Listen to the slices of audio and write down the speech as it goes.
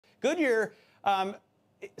Goodyear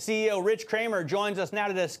CEO Rich Kramer joins us now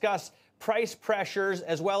to discuss price pressures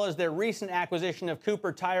as well as their recent acquisition of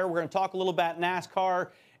Cooper Tire. We're going to talk a little about NASCAR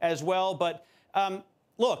as well. But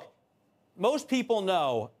look, most people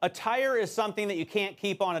know a tire is something that you can't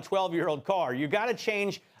keep on a 12-year-old car. You got to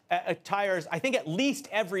change tires, I think, at least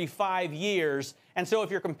every 5 years. And so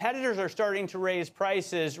if your competitors are starting to raise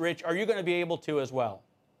prices, Rich, are you going to be able to as well?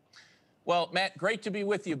 Well, Matt, great to be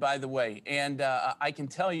with you, by the way. And I can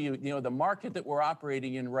tell you, the market that we're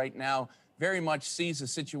operating in right now very much sees a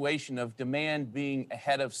situation of demand being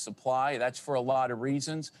ahead of supply. That's for a lot of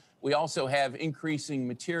reasons. We also have increasing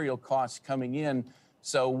material costs coming in.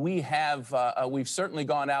 So we've certainly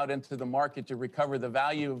gone out into the market to recover the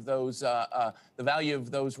value of those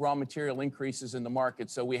raw material increases in the market.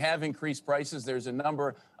 So we have increased prices. There's a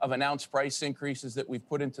number of announced price increases that we've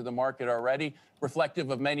put into the market already, reflective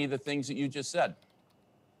of many of the things that you just said.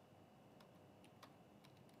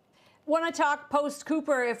 Want to talk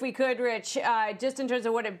post-Cooper, if we could, Rich, just in terms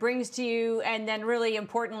of what it brings to you, and then really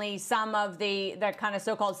importantly, some of the kind of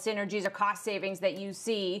so-called synergies or cost savings that you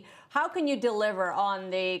see. How can you deliver on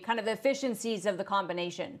the kind of efficiencies of the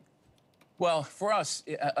combination? Well, for us,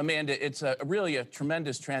 Amanda, it's really a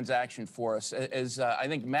tremendous transaction for us. As I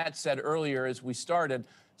think Matt said earlier as we started,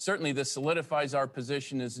 certainly this solidifies our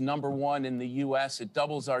position as #1 in the U.S. It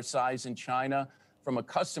doubles our size in China. From a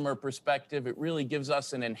customer perspective, it really gives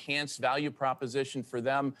us an enhanced value proposition for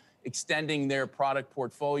them, extending their product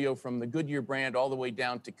portfolio from the Goodyear brand all the way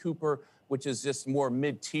down to Cooper, which is just more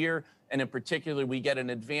mid-tier. And in particular, we get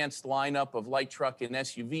an advanced lineup of light truck and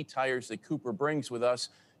SUV tires that Cooper brings with us.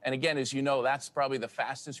 And again, as you know, that's probably the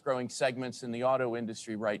fastest growing segments in the auto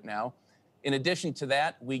industry right now. In addition to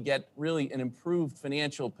that, we get really an improved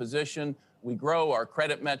financial position. We grow, our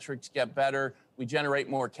credit metrics get better. We generate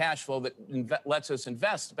more cash flow that lets us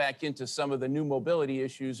invest back into some of the new mobility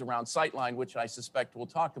issues around Sightline, which I suspect we'll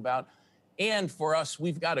talk about. And for us,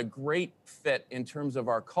 we've got a great fit in terms of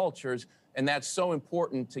our cultures, and that's so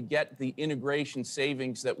important to get the integration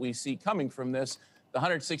savings that we see coming from this, the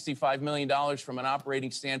 $165 million from an operating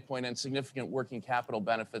standpoint and significant working capital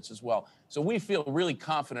benefits as well. So we feel really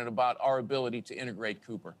confident about our ability to integrate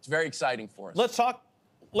Cooper. It's very exciting for us.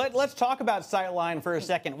 Let's talk about Sightline for a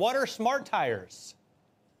second. What are smart tires?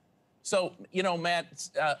 So, Matt,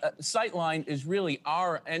 Sightline is really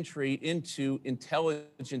our entry into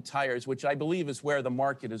intelligent tires, which I believe is where the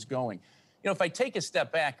market is going. If I take a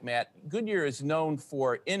step back, Matt, Goodyear is known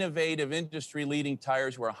for innovative, industry-leading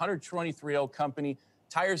tires. We're a 123-year-old company.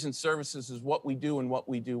 Tires and services is what we do and what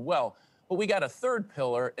we do well. But we got a third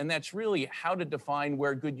pillar, and that's really how to define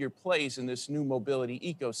where Goodyear plays in this new mobility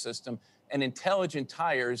ecosystem. And intelligent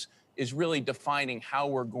tires is really defining how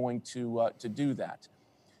we're going to do that.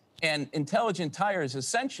 And intelligent tires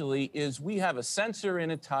essentially is we have a sensor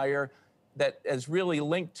in a tire that is really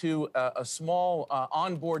linked to a small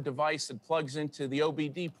onboard device that plugs into the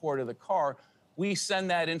OBD port of the car. We send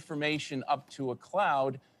that information up to a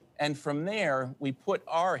cloud, and from there, we put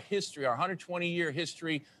our history, our 120-year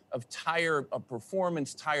history of tire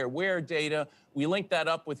performance, tire wear data. We link that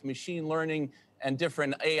up with machine learning and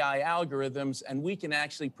different AI algorithms, and we can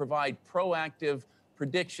actually provide proactive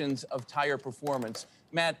predictions of tire performance.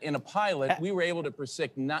 Matt, in a pilot, we were able to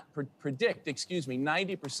predict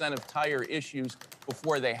 90% of tire issues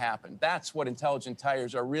before they happen. That's what intelligent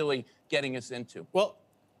tires are really getting us into. Well,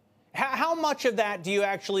 how much of that do you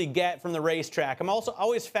actually get from the racetrack? I'm also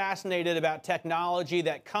always fascinated about technology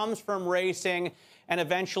that comes from racing and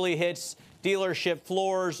eventually hits dealership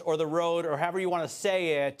floors or the road or however you want to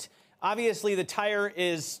say it. Obviously, the tire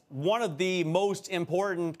is one of the most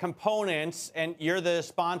important components, and you're the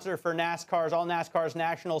sponsor for all NASCAR's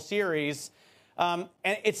National Series. And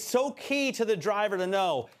it's so key to the driver to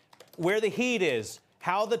know where the heat is,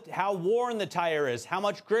 how worn the tire is, how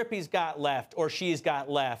much grip he's got left or she's got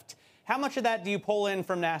left. How much of that do you pull in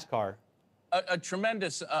from NASCAR? A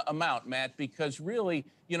tremendous amount, Matt, because really,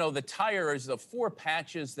 the tire is the 4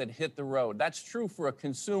 patches that hit the road. That's true for a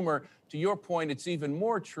consumer. To your point, it's even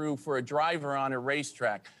more true for a driver on a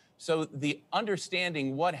racetrack. So the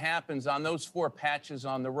understanding what happens on those 4 patches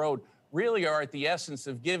on the road really are at the essence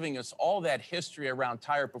of giving us all that history around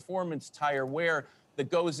tire performance, tire wear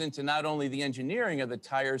that goes into not only the engineering of the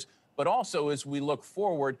tires, but also as we look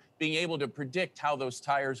forward, being able to predict how those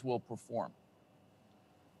tires will perform.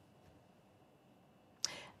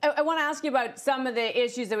 I want to ask you about some of the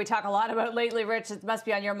issues that we talk a lot about lately, Rich. It must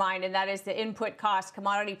be on your mind, and that is the input costs,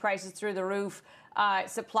 commodity prices through the roof,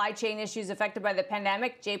 supply chain issues affected by the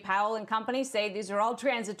pandemic. Jay Powell and company say these are all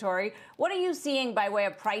transitory. What are you seeing by way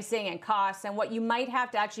of pricing and costs and what you might have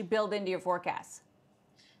to actually build into your forecasts?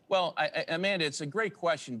 Well, Amanda, it's a great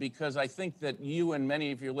question because I think that you and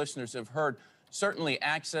many of your listeners have heard certainly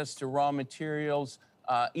access to raw materials,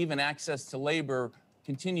 even access to labor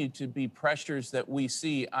continue to be pressures that we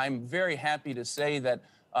see. I'm very happy to say that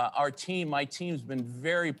my team's been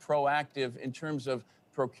very proactive in terms of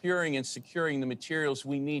procuring and securing the materials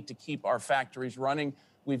we need to keep our factories running.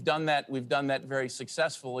 We've done that very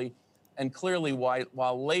successfully. And clearly,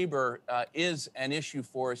 while labor is an issue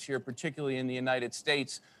for us here, particularly in the United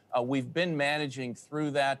States, we've been managing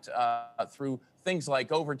through that through things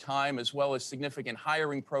like overtime, as well as significant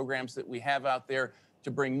hiring programs that we have out there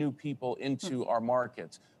to bring new people into our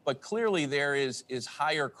markets. But clearly, there is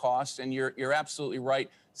higher costs, and you're absolutely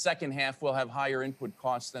right. Second half will have higher input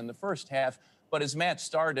costs than the first half. But as Matt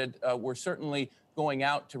started, we're certainly going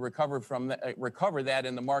out to recover that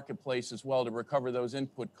in the marketplace as well, to recover those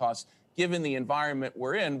input costs, given the environment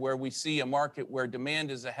we're in, where we see a market where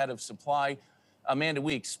demand is ahead of supply. Amanda,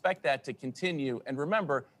 we expect that to continue. And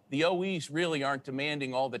remember, the OEs really aren't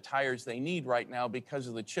demanding all the tires they need right now because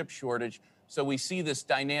of the chip shortage. So we see this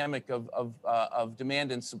dynamic of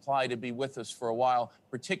demand and supply to be with us for a while,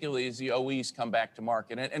 particularly as the OEs come back to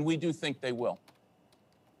market. And we do think they will.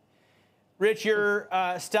 Rich, your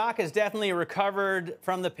stock has definitely recovered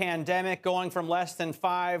from the pandemic, going from less than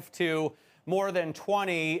 5 to more than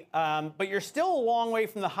 20. But you're still a long way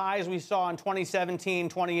from the highs we saw in 2017,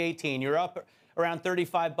 2018. You're up around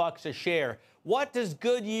 $35 a share. What does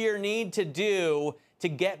Goodyear need to do to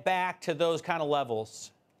get back to those kind of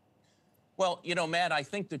levels? Well, you know, Matt, I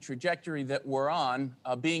think the trajectory that we're on,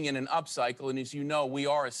 being in an upcycle, and as you know, we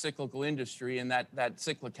are a cyclical industry, and that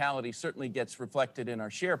cyclicality certainly gets reflected in our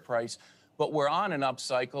share price. But we're on an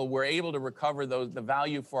upcycle. We're able to recover the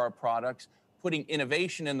value for our products. Putting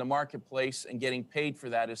innovation in the marketplace and getting paid for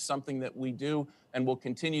that is something that we do and will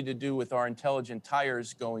continue to do with our intelligent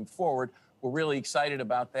tires going forward. We're really excited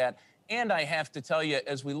about that. And I have to tell you,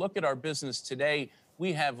 as we look at our business today,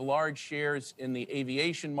 we have large shares in the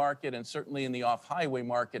aviation market and certainly in the off-highway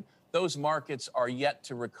market. Those markets are yet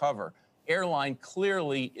to recover. Airline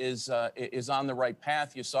clearly is on the right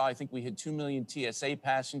path. You saw, I think we had 2 million TSA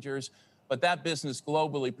passengers, but that business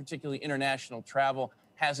globally, particularly international travel,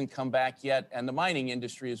 hasn't come back yet, and the mining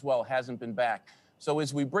industry as well hasn't been back. So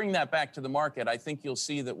as we bring that back to the market, I think you'll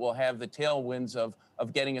see that we'll have the tailwinds of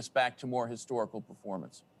getting us back to more historical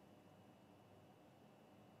performance.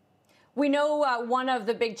 We know one of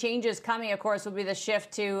the big changes coming, of course, will be the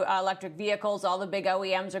shift to electric vehicles. All the big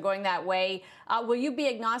OEMs are going that way. Will you be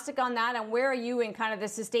agnostic on that? And where are you in kind of the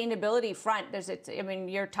sustainability front? I mean,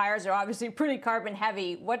 your tires are obviously pretty carbon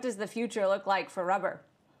heavy. What does the future look like for rubber?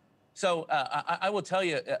 So I will tell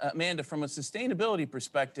you, Amanda, from a sustainability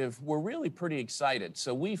perspective, we're really pretty excited.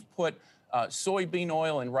 So we've put soybean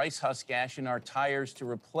oil and rice husk ash in our tires to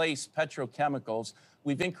replace petrochemicals.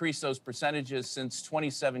 We've increased those percentages since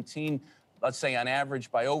 2017, let's say on average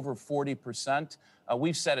by over 40%.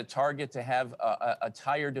 We've set a target to have a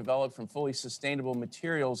tire developed from fully sustainable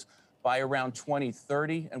materials by around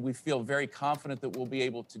 2030, and we feel very confident that we'll be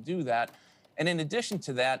able to do that. And in addition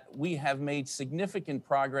to that, we have made significant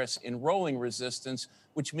progress in rolling resistance,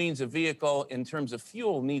 which means a vehicle in terms of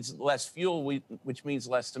fuel needs less fuel, which means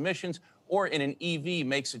less emissions, or in an EV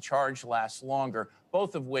makes a charge last longer,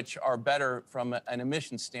 both of which are better from an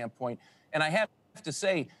emissions standpoint. And I have to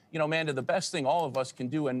say, you know, Amanda, the best thing all of us can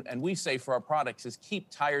do, and we say for our products, is keep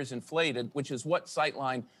tires inflated, which is what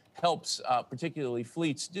Sightline helps particularly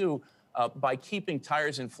fleets do. By keeping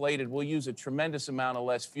tires inflated, we'll use a tremendous amount of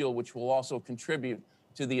less fuel, which will also contribute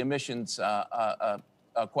to the emissions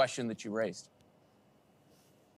question that you raised.